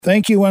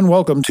Thank you and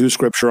welcome to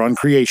Scripture on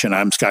Creation.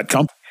 I'm Scott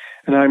Kump.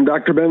 And I'm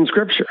Dr. Ben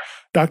Scripture.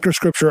 Dr.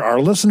 Scripture, our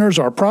listeners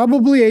are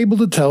probably able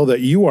to tell that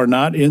you are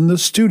not in the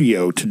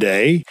studio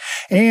today,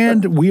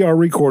 and we are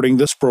recording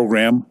this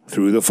program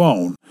through the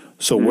phone.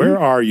 So where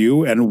are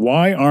you, and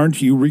why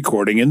aren't you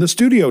recording in the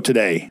studio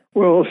today?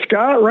 Well,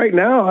 Scott, right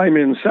now I'm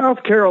in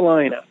South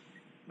Carolina,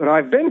 but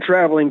I've been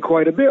traveling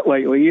quite a bit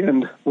lately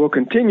and will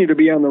continue to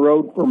be on the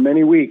road for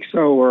many weeks,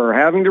 so we're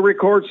having to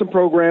record some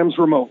programs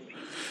remotely.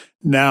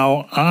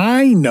 Now,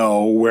 I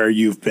know where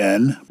you've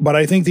been, but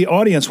I think the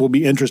audience will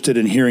be interested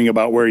in hearing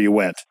about where you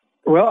went.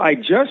 Well, I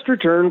just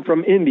returned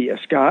from India,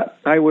 Scott.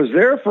 I was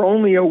there for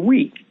only a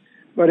week,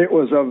 but it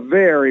was a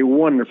very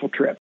wonderful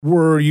trip.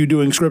 Were you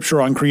doing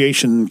Scripture on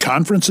Creation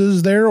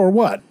conferences there, or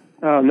what?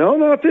 No,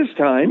 not this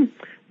time.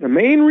 The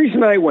main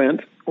reason I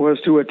went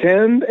was to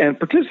attend and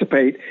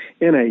participate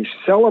in a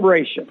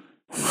celebration.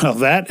 Well,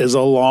 that is a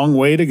long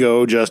way to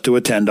go just to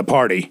attend a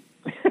party.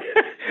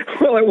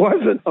 Well, it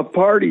wasn't a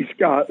party,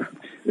 Scott.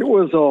 It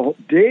was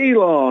a day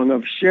long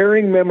of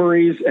sharing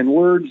memories and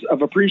words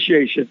of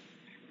appreciation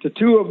to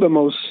two of the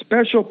most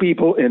special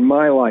people in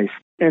my life,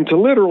 and to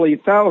literally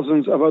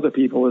thousands of other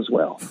people as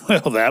well.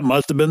 Well, that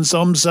must have been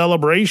some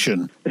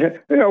celebration.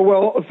 Yeah,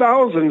 well,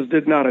 thousands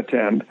did not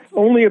attend.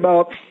 Only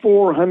about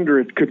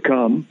 400 could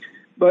come.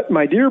 But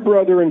my dear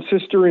brother and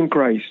sister in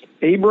Christ,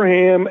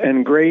 Abraham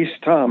and Grace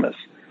Thomas,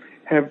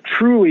 have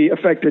truly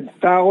affected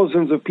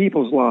thousands of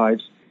people's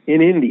lives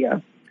in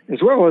India,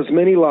 as well as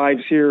many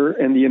lives here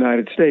in the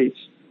United States.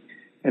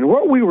 And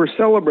what we were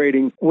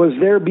celebrating was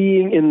their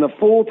being in the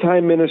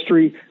full-time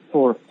ministry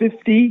for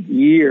 50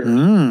 years.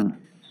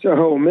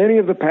 So many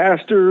of the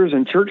pastors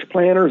and church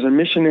planners and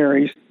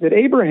missionaries that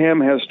Abraham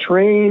has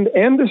trained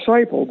and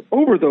discipled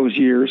over those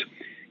years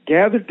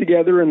gathered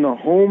together in the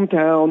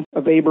hometown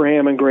of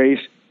Abraham and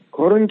Grace,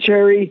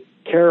 Koduncherry,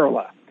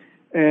 Kerala.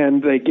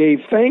 And they gave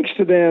thanks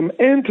to them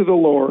and to the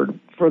Lord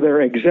for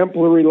their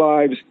exemplary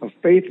lives of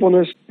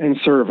faithfulness and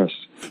service.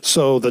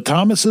 So the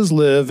Thomases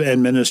live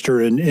and minister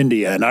in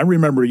India, and I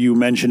remember you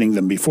mentioning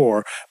them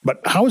before,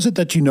 but how is it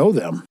that you know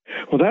them?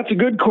 Well, that's a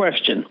good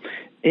question.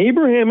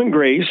 Abraham and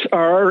Grace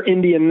are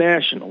Indian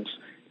nationals,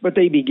 but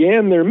they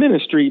began their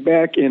ministry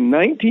back in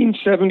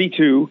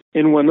 1972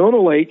 in Winona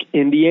Lake,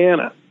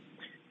 Indiana.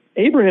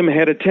 Abraham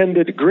had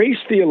attended Grace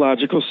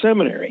Theological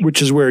Seminary.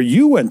 Which is where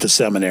you went to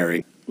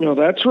seminary. No,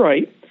 that's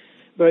right.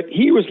 But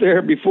he was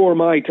there before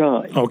my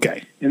time.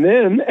 Okay. And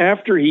then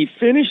after he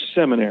finished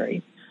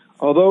seminary,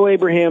 although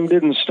Abraham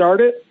didn't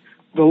start it,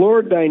 the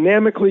Lord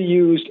dynamically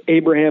used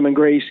Abraham and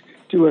Grace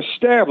to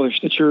establish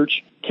the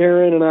church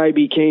Karen and I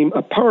became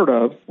a part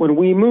of when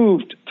we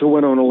moved to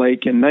Winona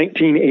Lake in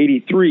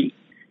 1983.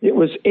 It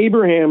was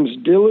Abraham's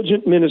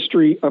diligent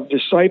ministry of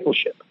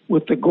discipleship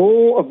with the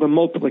goal of the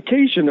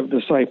multiplication of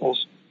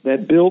disciples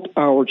that built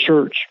our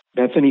church,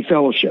 Bethany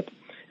Fellowship.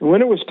 And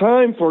when it was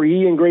time for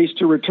he and Grace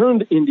to return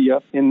to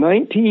India in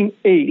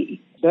 1980,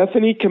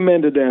 Bethany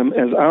commended them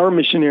as our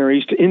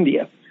missionaries to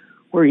India,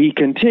 where he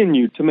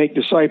continued to make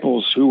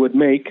disciples who would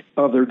make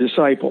other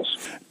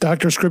disciples.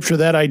 Dr. Scripture,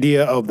 that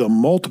idea of the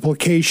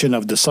multiplication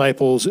of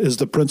disciples is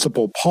the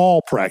principle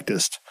Paul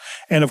practiced.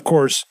 And of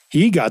course,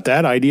 he got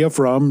that idea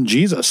from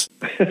Jesus.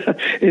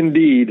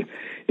 Indeed.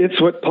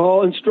 It's what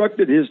Paul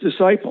instructed his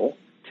disciple,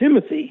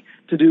 Timothy,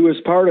 to do as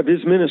part of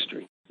his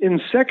ministry. In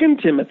 2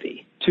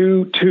 Timothy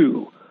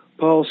 2:2,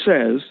 Paul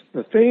says,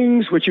 "The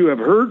things which you have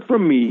heard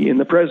from me in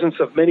the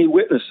presence of many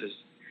witnesses,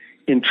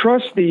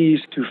 entrust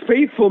these to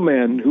faithful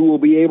men who will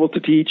be able to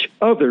teach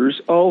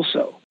others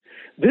also."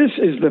 This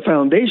is the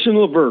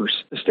foundational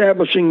verse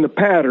establishing the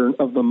pattern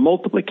of the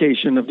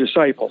multiplication of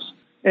disciples.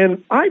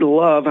 And I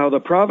love how the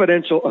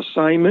providential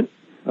assignment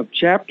of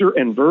chapter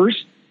and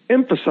verse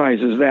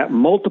emphasizes that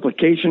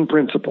multiplication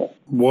principle.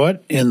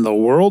 What in the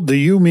world do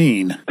you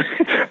mean?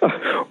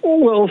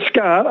 Well,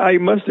 Scott, I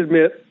must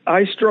admit,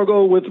 I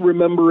struggle with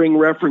remembering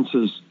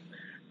references.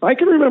 I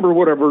can remember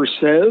what a verse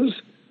says,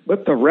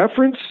 but the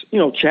reference,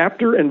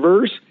 chapter and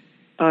verse,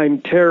 I'm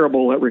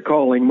terrible at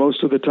recalling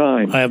most of the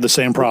time. I have the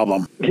same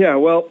problem. Yeah,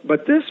 well,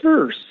 but this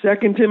verse,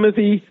 2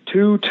 Timothy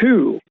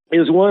 2:2,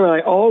 is one I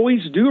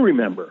always do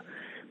remember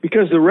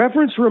because the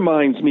reference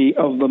reminds me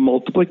of the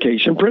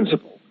multiplication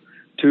principle.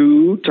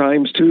 2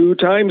 times 2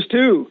 times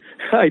 2.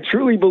 I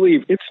truly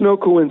believe it's no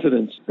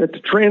coincidence that the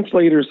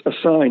translators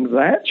assigned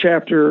that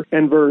chapter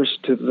and verse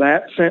to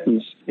that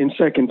sentence in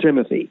 2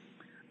 Timothy.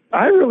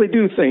 I really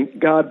do think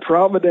God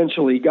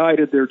providentially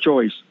guided their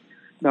choice.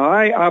 Now,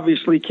 I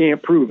obviously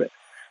can't prove it,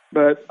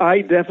 but I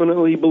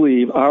definitely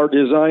believe our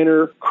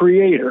designer,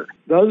 creator,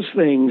 does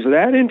things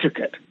that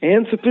intricate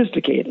and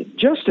sophisticated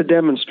just to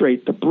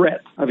demonstrate the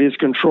breadth of his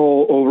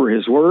control over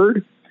his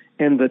word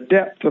and the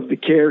depth of the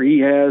care he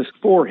has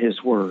for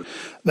his word.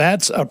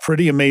 That's a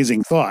pretty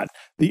amazing thought.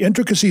 The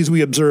intricacies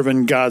we observe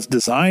in God's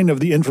design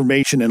of the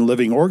information in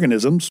living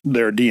organisms,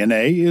 their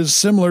DNA, is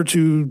similar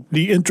to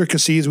the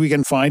intricacies we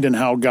can find in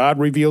how God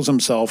reveals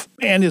himself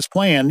and his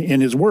plan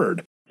in his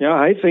word. Yeah,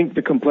 I think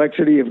the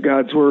complexity of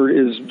God's word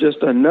is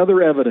just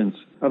another evidence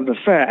of the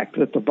fact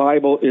that the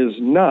Bible is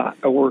not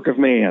a work of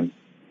man.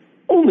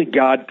 Only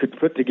God could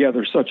put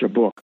together such a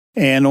book.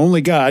 And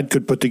only God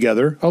could put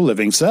together a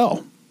living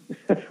cell.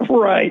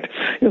 Right.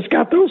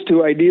 Scott, those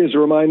two ideas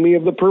remind me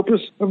of the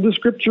purpose of the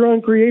Scripture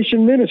on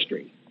Creation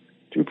ministry,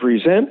 to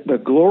present the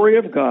glory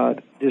of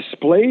God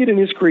displayed in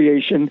His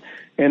creation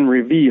and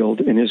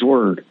revealed in His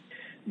Word.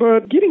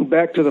 But getting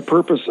back to the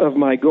purpose of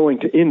my going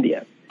to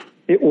India,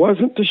 it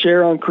wasn't to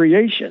share on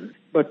creation,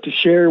 but to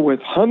share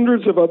with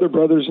hundreds of other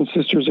brothers and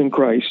sisters in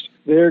Christ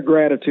their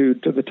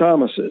gratitude to the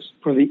Thomases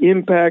for the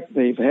impact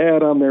they've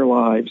had on their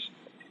lives,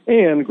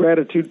 and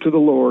gratitude to the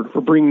Lord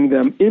for bringing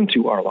them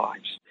into our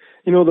lives.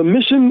 The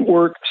mission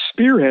work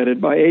spearheaded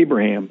by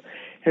Abraham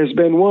has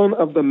been one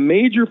of the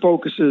major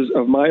focuses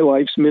of my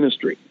life's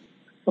ministry,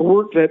 a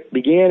work that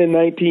began in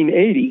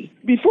 1980,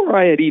 before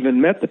I had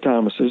even met the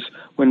Thomases,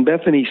 when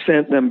Bethany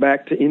sent them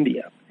back to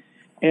India.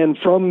 And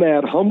from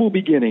that humble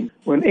beginning,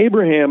 when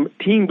Abraham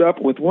teamed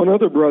up with one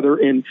other brother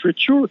in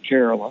Tricur,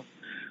 Kerala,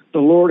 the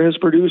Lord has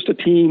produced a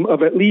team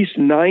of at least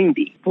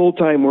 90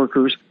 full-time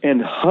workers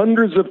and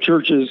hundreds of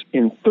churches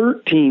in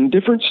 13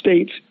 different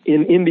states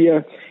in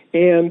India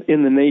and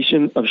in the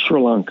nation of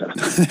Sri Lanka.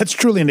 That's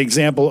truly an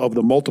example of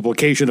the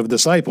multiplication of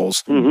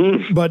disciples.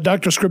 Mm-hmm. But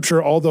Dr.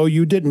 Scripture, although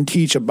you didn't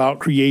teach about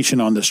creation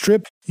on the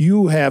Strip,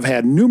 you have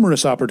had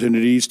numerous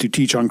opportunities to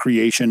teach on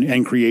creation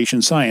and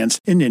creation science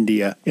in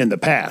India in the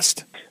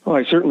past. Oh,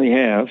 I certainly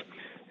have.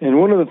 And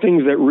one of the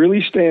things that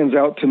really stands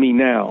out to me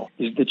now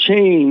is the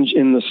change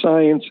in the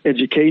science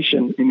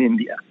education in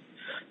India.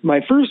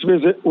 My first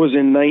visit was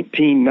in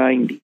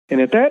 1990, and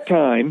at that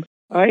time,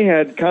 I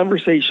had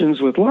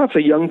conversations with lots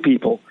of young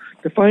people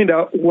to find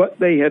out what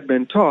they had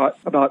been taught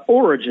about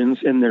origins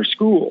in their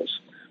schools,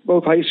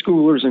 both high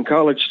schoolers and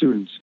college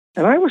students.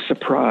 And I was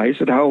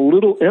surprised at how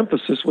little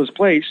emphasis was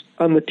placed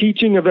on the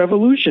teaching of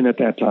evolution at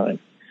that time.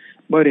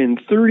 But in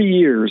 30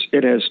 years,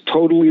 it has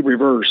totally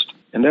reversed.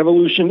 And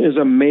evolution is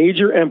a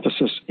major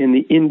emphasis in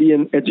the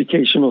Indian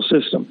educational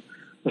system,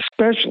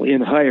 especially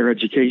in higher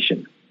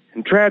education.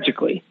 And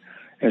tragically,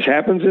 as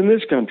happens in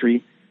this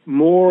country,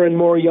 more and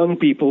more young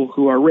people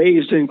who are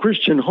raised in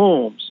Christian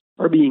homes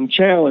are being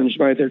challenged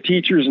by their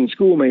teachers and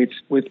schoolmates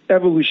with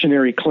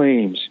evolutionary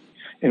claims.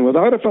 And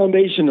without a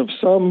foundation of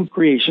some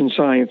creation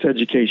science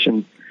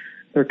education,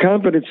 their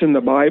confidence in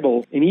the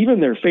Bible and even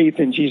their faith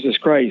in Jesus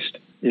Christ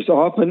is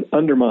often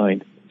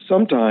undermined,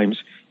 sometimes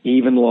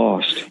even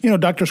lost.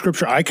 Dr.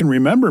 Scripture, I can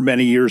remember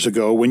many years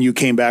ago when you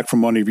came back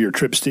from one of your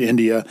trips to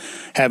India,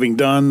 having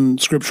done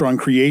Scripture on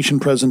Creation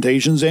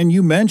presentations, and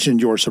you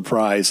mentioned your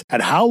surprise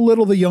at how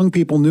little the young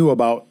people knew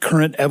about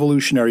current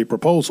evolutionary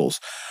proposals.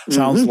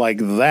 Sounds like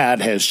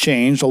that has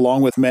changed,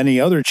 along with many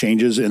other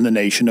changes in the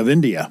nation of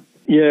India.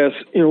 Yes,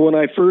 when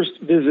I first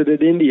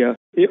visited India,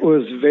 it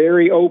was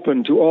very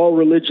open to all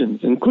religions,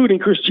 including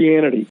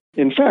Christianity.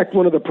 In fact,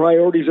 one of the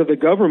priorities of the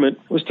government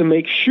was to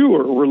make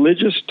sure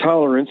religious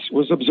tolerance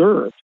was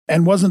observed.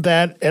 And wasn't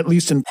that, at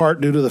least in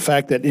part, due to the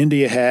fact that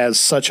India has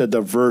such a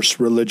diverse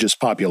religious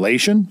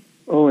population?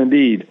 Oh,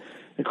 indeed.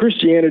 And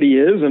Christianity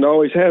is and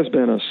always has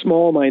been a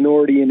small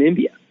minority in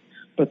India.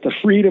 But the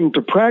freedom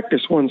to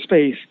practice one's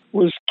faith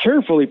was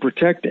carefully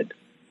protected.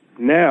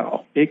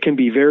 Now, it can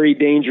be very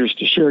dangerous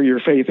to share your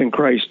faith in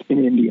Christ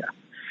in India.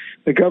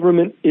 The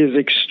government is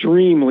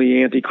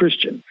extremely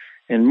anti-Christian,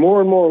 and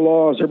more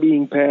laws are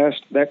being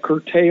passed that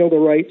curtail the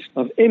rights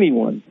of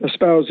anyone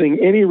espousing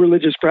any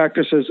religious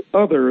practices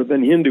other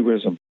than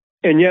Hinduism.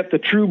 And yet the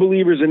true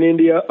believers in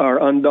India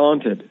are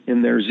undaunted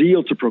in their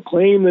zeal to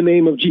proclaim the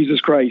name of Jesus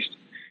Christ,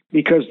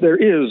 because there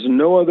is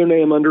no other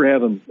name under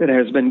heaven that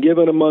has been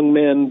given among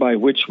men by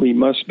which we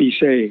must be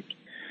saved.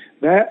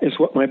 That is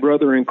what my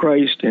brother in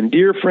Christ and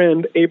dear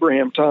friend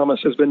Abraham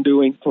Thomas has been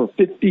doing for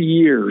 50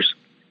 years.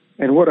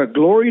 And what a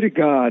glory to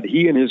God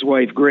he and his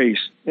wife Grace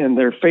and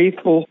their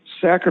faithful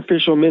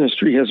sacrificial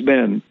ministry has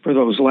been for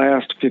those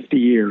last 50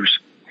 years.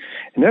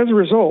 And as a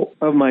result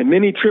of my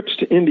many trips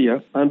to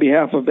India on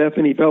behalf of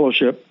Bethany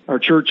Fellowship, our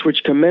church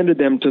which commended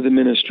them to the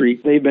ministry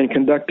they've been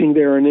conducting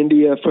there in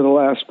India for the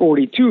last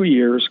 42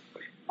 years,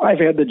 I've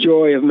had the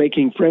joy of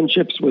making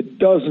friendships with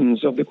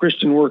dozens of the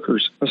Christian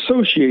workers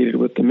associated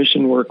with the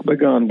mission work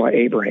begun by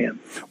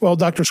Abraham. Well,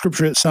 Dr.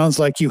 Scripture, it sounds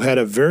like you had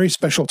a very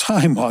special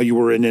time while you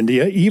were in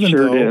India, even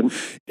though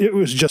it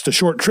was just a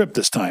short trip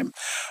this time.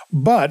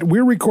 But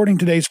we're recording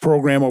today's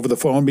program over the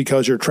phone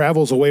because your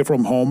travels away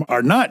from home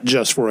are not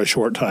just for a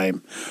short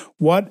time.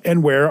 What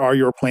and where are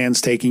your plans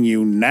taking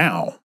you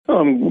now? Oh,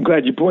 I'm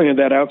glad you pointed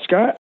that out,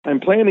 Scott. I'm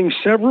planning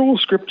several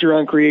Scripture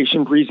on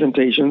Creation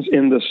presentations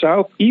in the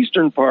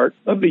southeastern part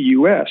of the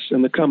U.S.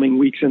 in the coming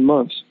weeks and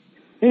months.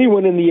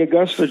 Anyone in the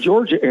Augusta,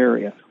 Georgia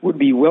area would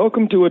be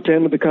welcome to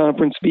attend the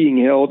conference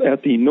being held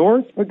at the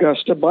North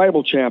Augusta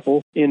Bible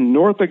Chapel in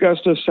North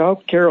Augusta,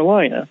 South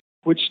Carolina,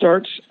 which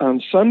starts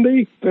on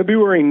Sunday,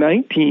 February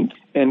 19th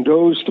and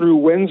goes through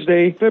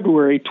Wednesday,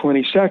 February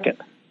 22nd.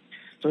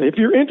 So if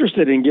you're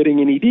interested in getting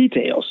any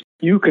details,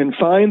 you can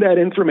find that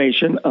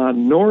information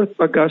on North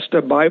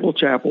Augusta Bible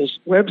Chapel's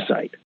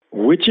website,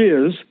 which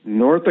is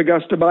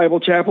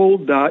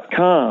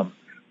northaugustabiblechapel.com.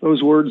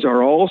 Those words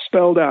are all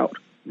spelled out.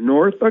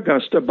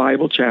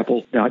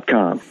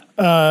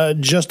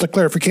 NorthAugustaBibleChapel.com. Just a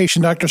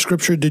clarification, Dr.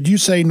 Scripture, did you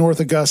say North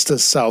Augusta,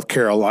 South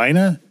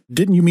Carolina?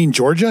 Didn't you mean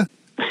Georgia?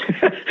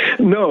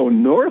 No,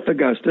 North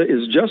Augusta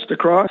is just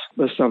across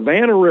the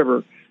Savannah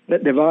River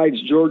that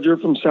divides Georgia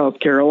from South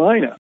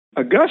Carolina.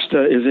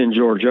 Augusta is in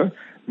Georgia.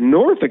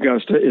 North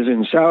Augusta is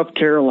in South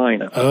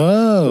Carolina.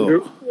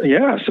 Oh.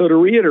 So to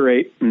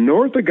reiterate,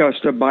 North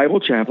Augusta Bible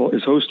Chapel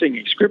is hosting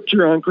a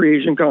Scripture on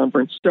Creation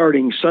conference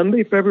starting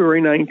Sunday,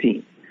 February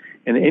 19th,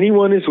 and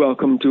anyone is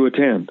welcome to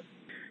attend.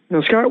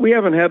 Now, Scott, we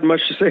haven't had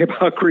much to say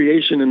about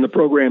creation in the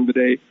program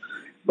today,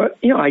 but,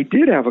 I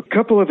did have a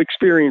couple of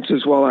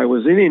experiences while I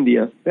was in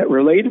India that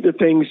related to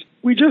things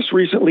we just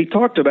recently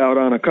talked about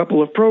on a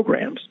couple of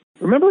programs.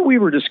 Remember we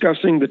were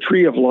discussing the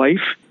tree of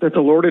life that the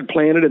Lord had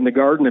planted in the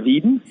Garden of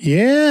Eden?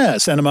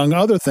 Yes, and among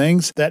other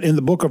things, that in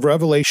the book of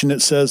Revelation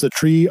it says the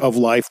tree of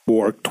life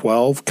bore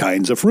 12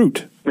 kinds of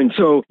fruit. And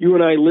so you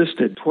and I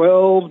listed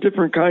 12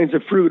 different kinds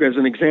of fruit as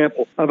an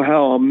example of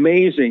how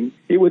amazing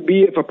it would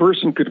be if a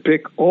person could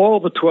pick all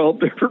the 12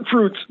 different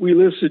fruits we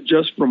listed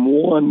just from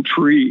one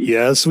tree.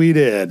 Yes, we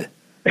did.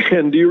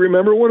 And do you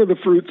remember one of the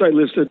fruits I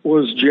listed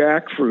was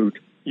jackfruit?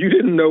 You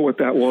didn't know what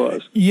that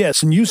was.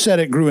 Yes, and you said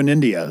it grew in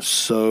India.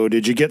 So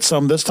did you get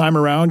some this time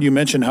around? You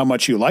mentioned how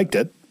much you liked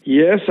it.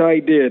 Yes, I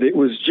did. It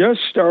was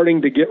just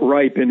starting to get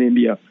ripe in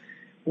India.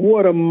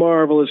 What a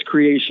marvelous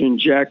creation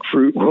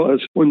jackfruit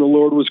was when the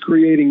Lord was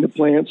creating the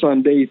plants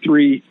on day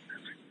 3.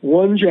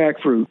 One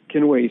jackfruit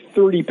can weigh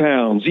 30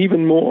 pounds,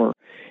 even more,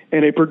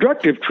 and a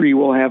productive tree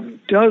will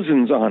have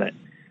dozens on it.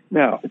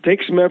 Now, it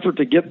takes some effort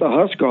to get the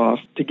husk off,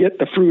 to get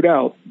the fruit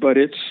out, but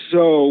it's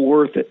so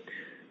worth it.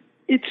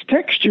 Its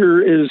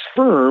texture is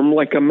firm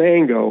like a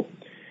mango,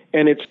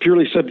 and it's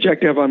purely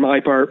subjective on my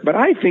part, but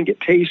I think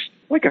it tastes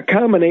like a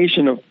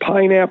combination of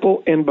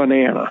pineapple and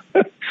banana.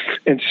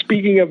 And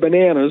speaking of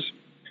bananas,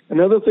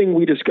 another thing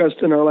we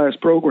discussed in our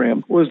last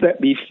program was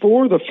that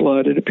before the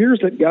flood, it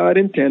appears that God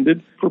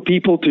intended for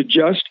people to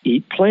just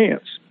eat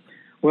plants.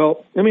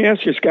 Well, let me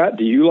ask you, Scott,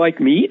 do you like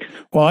meat?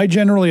 Well, I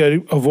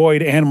generally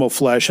avoid animal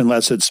flesh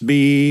unless it's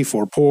beef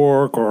or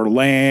pork or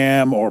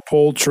lamb or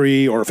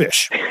poultry or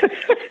fish.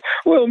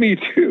 Well, me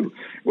too.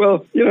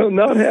 Well,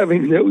 not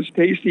having those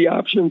tasty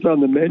options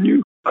on the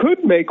menu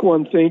could make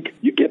one think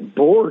you get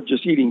bored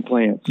just eating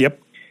plants.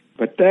 Yep.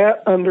 But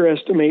that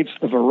underestimates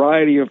the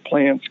variety of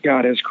plants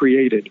God has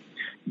created.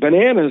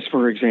 Bananas,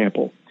 for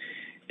example.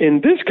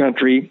 In this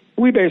country,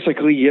 we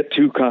basically get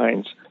 2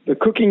 kinds. The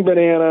cooking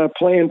banana,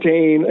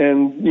 plantain,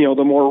 and,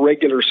 the more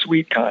regular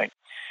sweet kind.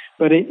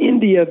 But in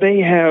India,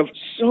 they have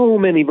so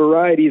many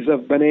varieties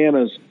of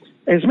bananas,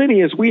 as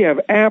many as we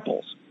have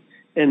apples.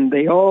 And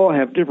they all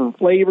have different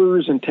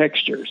flavors and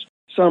textures.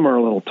 Some are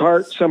a little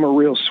tart, some are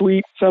real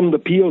sweet, some the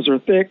peels are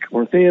thick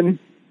or thin.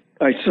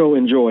 I so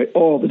enjoy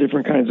all the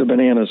different kinds of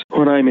bananas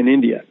when I'm in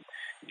India.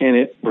 And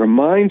it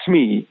reminds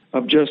me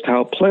of just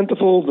how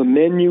plentiful the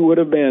menu would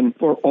have been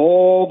for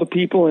all the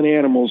people and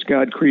animals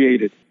God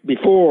created,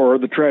 before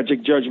the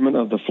tragic judgment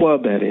of the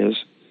flood, that is.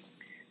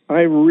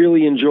 I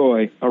really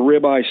enjoy a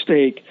ribeye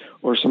steak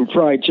or some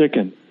fried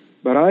chicken,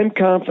 but I'm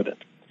confident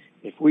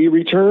if we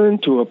return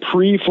to a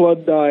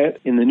pre-flood diet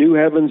in the new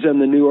heavens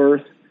and the new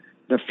earth,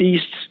 the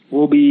feasts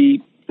will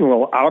be,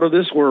 out of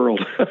this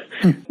world.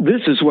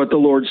 This is what the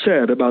Lord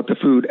said about the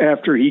food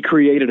after he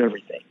created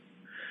everything.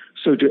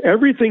 So to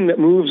everything that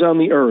moves on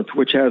the earth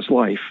which has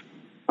life,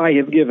 I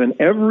have given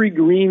every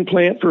green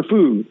plant for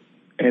food,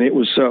 and it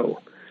was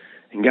so.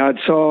 And God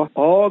saw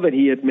all that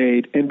he had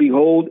made, and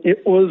behold,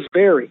 it was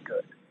very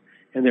good.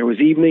 And there was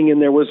evening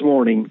and there was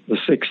morning, the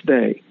 6th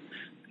day.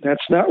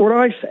 That's not what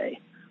I say.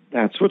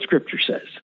 That's what Scripture says.